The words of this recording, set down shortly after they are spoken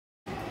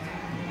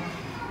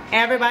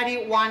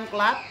Everybody, 1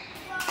 clap,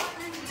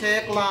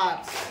 2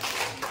 claps,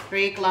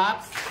 3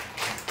 claps.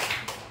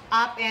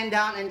 Up and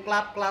down and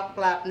clap, clap,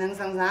 clap. 1, 2,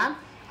 3.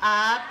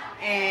 Up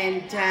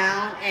and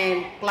down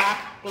and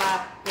clap,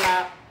 clap,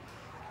 clap.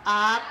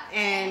 Up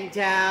and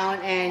down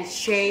and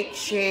shake,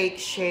 shake,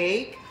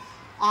 shake.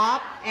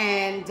 Up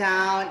and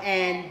down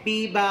and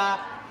biba,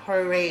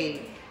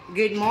 hooray.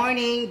 Good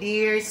morning,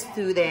 dear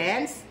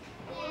students.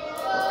 Good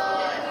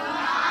morning,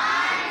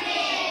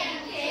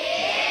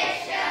 teacher.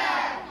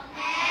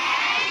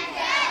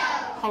 Angel.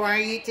 How are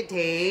you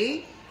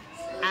today?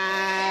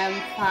 I'm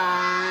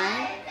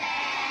fine.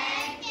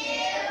 Thank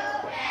you.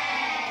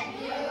 And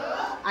you?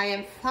 I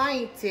am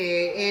fine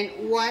too.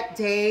 And what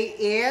day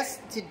is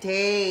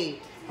today?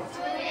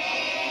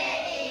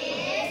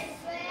 Today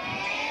is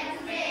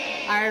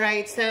Wednesday.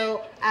 Alright,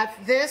 so at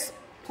this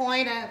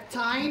point of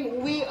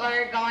time, we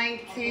are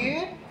going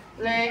to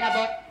learn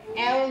about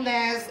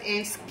illness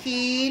and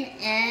skin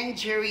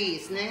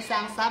injuries.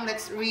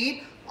 Let's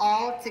read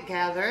all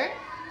together.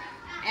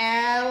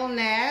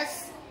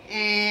 Illness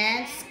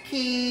and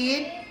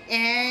skin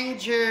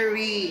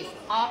injuries.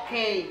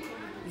 Okay,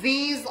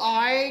 these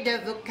are the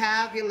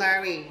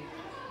vocabulary.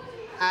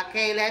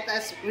 Okay, let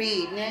us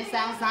read.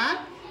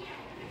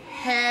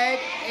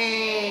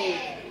 Headache,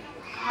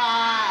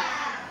 cough,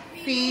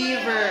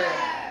 fever,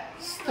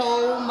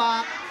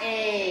 stomach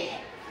ache,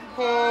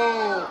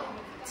 cold,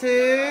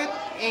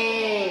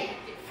 toothache,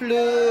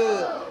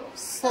 flu,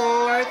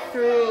 sore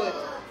throat,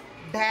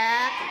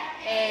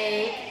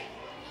 backache,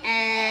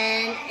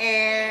 and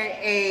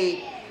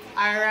earache.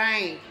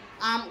 Alright,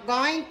 I'm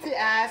going to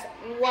ask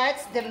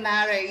what's the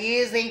matter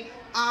using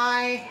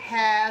I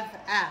have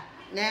a.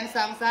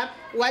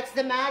 What's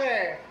the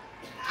matter?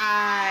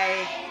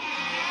 I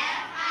have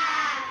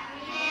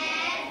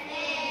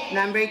a.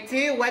 Number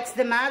 2, what's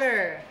the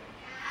matter?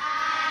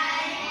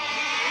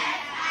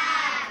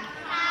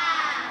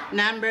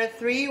 Number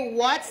 3,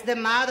 what's the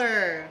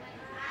matter?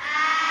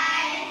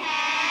 I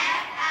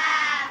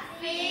have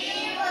a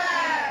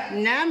fever.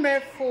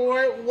 Number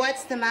 4,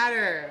 what's the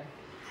matter?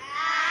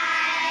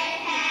 I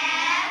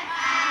have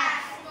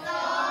a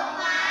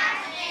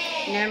stomach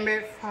ache.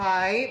 Number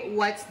 5,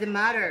 what's the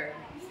matter?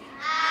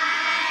 I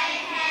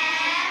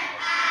have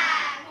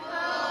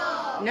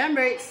a cold.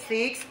 Number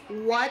 6,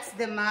 what's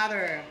the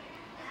matter?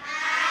 I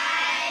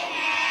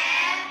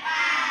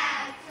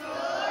have a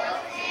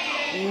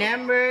toothache.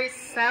 Number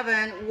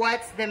 7,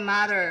 what's the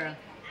matter?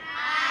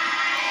 I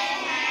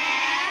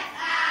have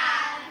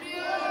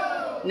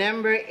a flu.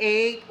 Number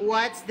 8,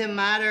 what's the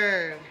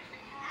matter?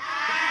 I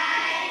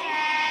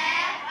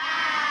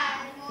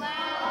have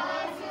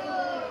a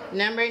flu.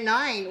 Number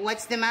 9,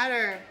 what's the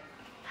matter?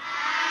 I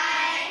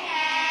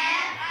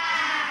have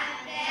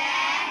a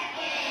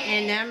backache.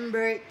 And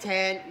number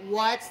 10,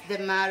 what's the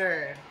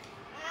matter?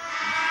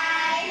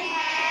 I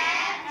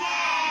have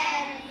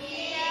an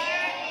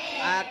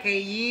earache. Okay,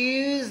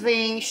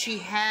 using she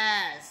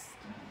has.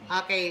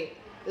 Okay,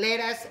 let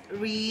us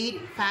read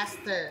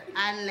faster.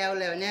 เร็ว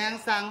ๆ1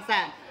 2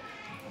 3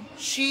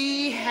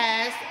 She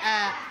has a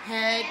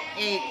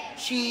headache.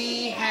 She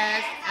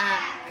has a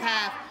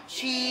cough.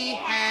 She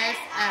has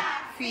a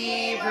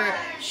fever.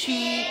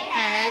 She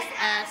has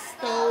a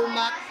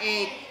stomach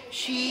ache.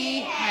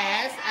 She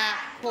has a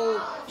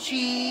cold.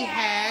 She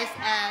has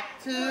a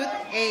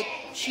toothache.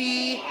 She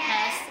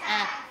has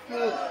a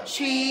flu.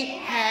 She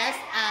has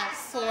a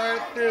sore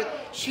throat.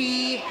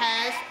 She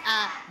has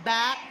a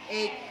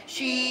backache.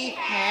 She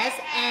has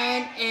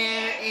an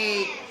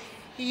earache.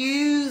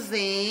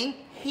 Using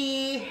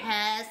he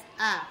has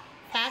a.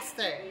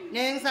 Faster.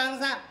 1 2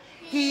 3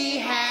 He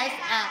has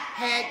a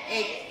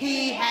headache.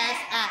 He has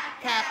a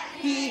cough.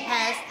 He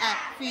has a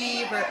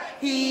fever.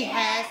 He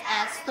has a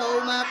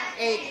stomach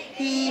ache.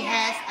 He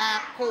has a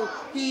cold.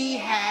 He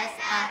has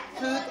a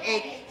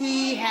toothache.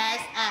 He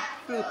has a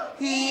flu.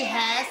 He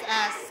has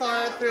a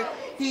sore throat.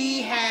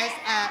 He has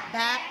a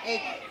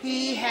backache.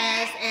 He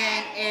has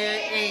an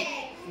earache.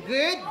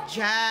 Good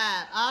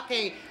job.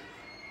 Okay.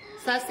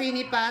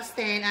 Sasini pa,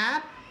 stand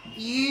up.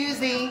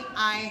 Using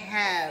I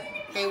have.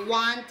 Okay,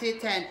 1 to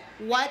 10.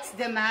 What's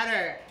the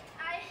matter?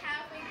 I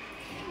have a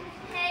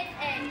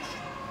headache.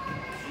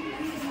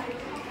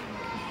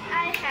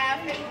 I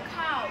have a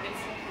cough.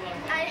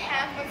 I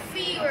have a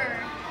fever.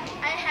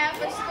 I have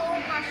a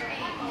stomach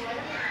ache.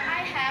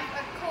 I have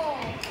a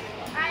cold.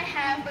 I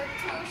have a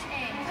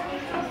toothache.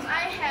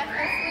 I have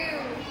a flu.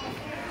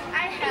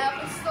 I have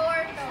a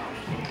sore throat.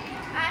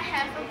 I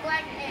have a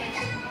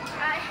backache.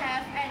 I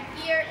have an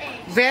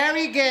earache.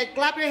 Very good.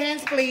 Clap your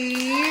hands,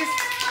 please.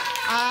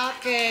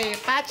 Okay.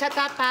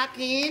 Pachata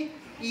pakin.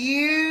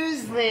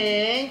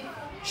 Using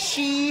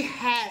she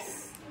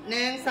has. 1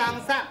 2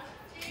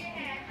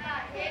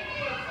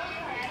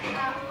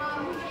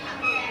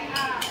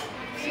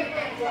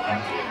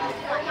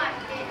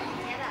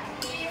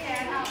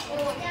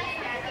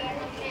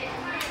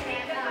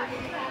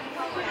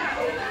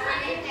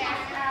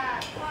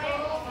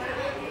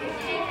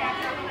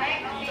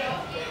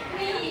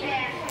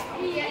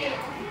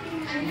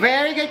 3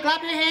 Very good.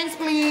 Clap your hands,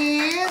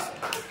 please.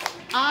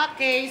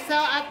 Okay, so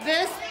at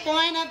this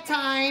point of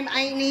time,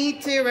 I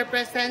need two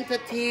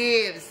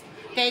representatives.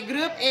 Okay,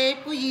 Group A,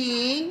 ผู้ห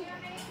ญิง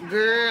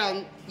girl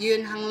ยืน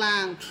ข้างล่า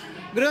ง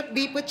Group B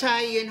ผู้ชา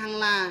ยยืนข้าง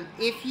ล่าง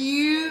If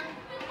you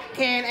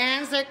can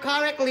answer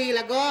correctly แ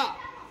ล้วก็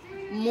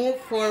move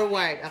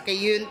forward. Okay,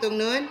 ยืนตรง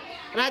นู้น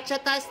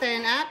Rachata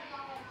stand up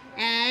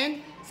and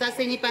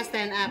Sasinipa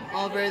stand up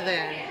over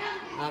there.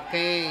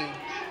 Okay.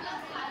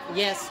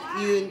 Yes,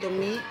ยืนตรง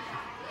นี้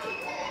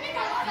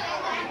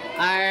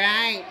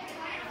Alright.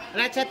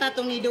 Rachata ต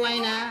รงนี้ด้วย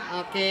นะ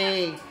Okay.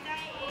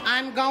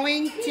 I'm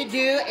going to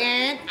do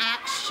an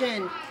action.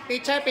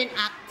 Teacher เป็น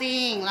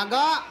acting. แล้ว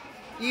ก็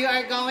you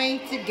are going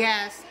to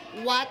guess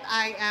what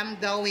I am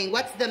doing.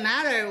 What's the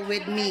matter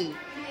with me?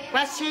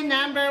 Question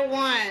number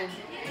 1.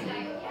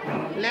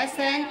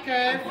 Listen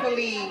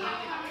carefully.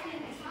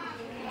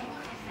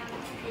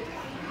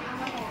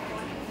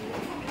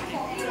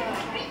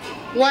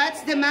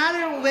 What's the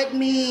matter with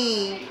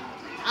me?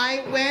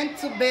 I went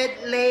to bed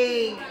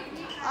late.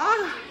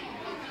 Oh.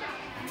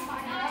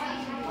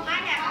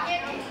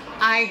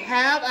 I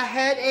have a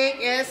headache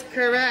is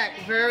correct.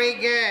 Very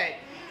good.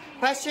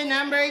 Question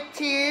number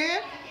 2.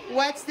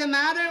 What's the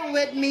matter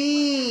with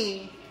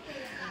me?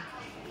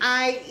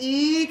 I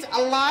eat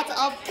a lot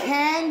of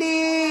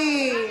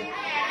candy.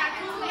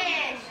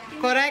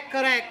 Correct,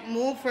 correct.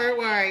 Move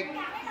forward.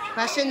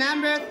 Question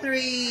number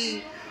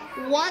 3.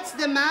 What's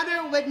the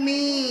matter with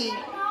me?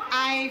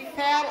 I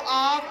fell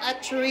off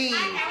a tree.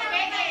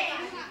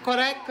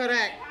 Correct,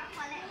 correct.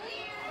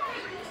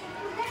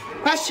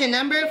 Question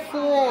number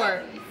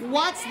 4.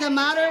 What's the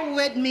matter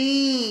with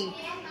me?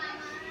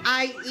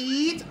 I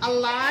eat a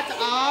lot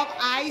of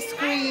ice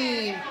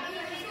cream.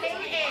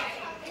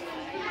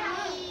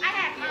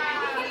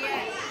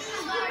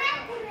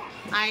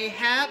 I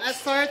have a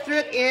sore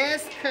throat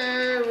is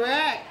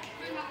correct.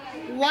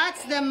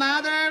 What's the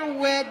matter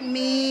with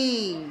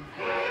me?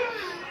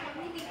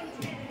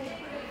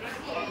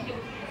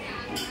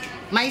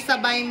 ไม่ส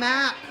บายม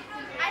าก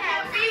I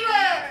have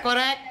fever.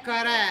 Correct,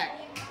 correct.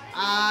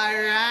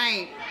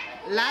 Alright.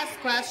 Last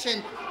question.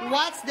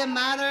 What's the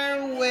matter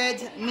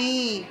with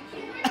me?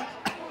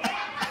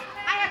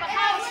 I have a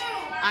cough.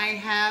 I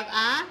have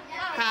a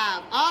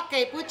cough.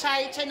 Okay, ผู้ชาย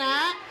ชนะ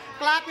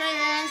Clap your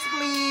hands,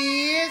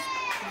 please.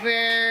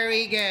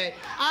 Very good.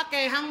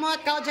 Okay, ทั้งหมด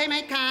เข้าใจไหม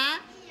คะ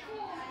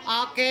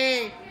Okay,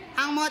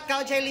 ทั้งหมดเข้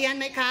าใจเรียน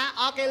ไหมคะ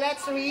Okay,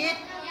 let's read.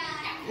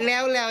 เร็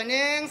วๆ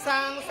1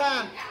 2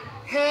 3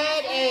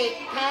 Headache,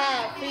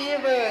 cough,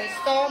 fever,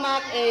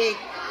 stomach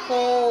ache,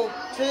 cold,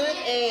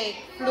 toothache,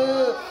 flu,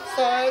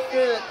 sore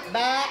throat,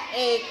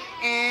 backache,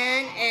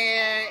 and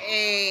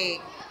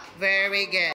earache. Very good.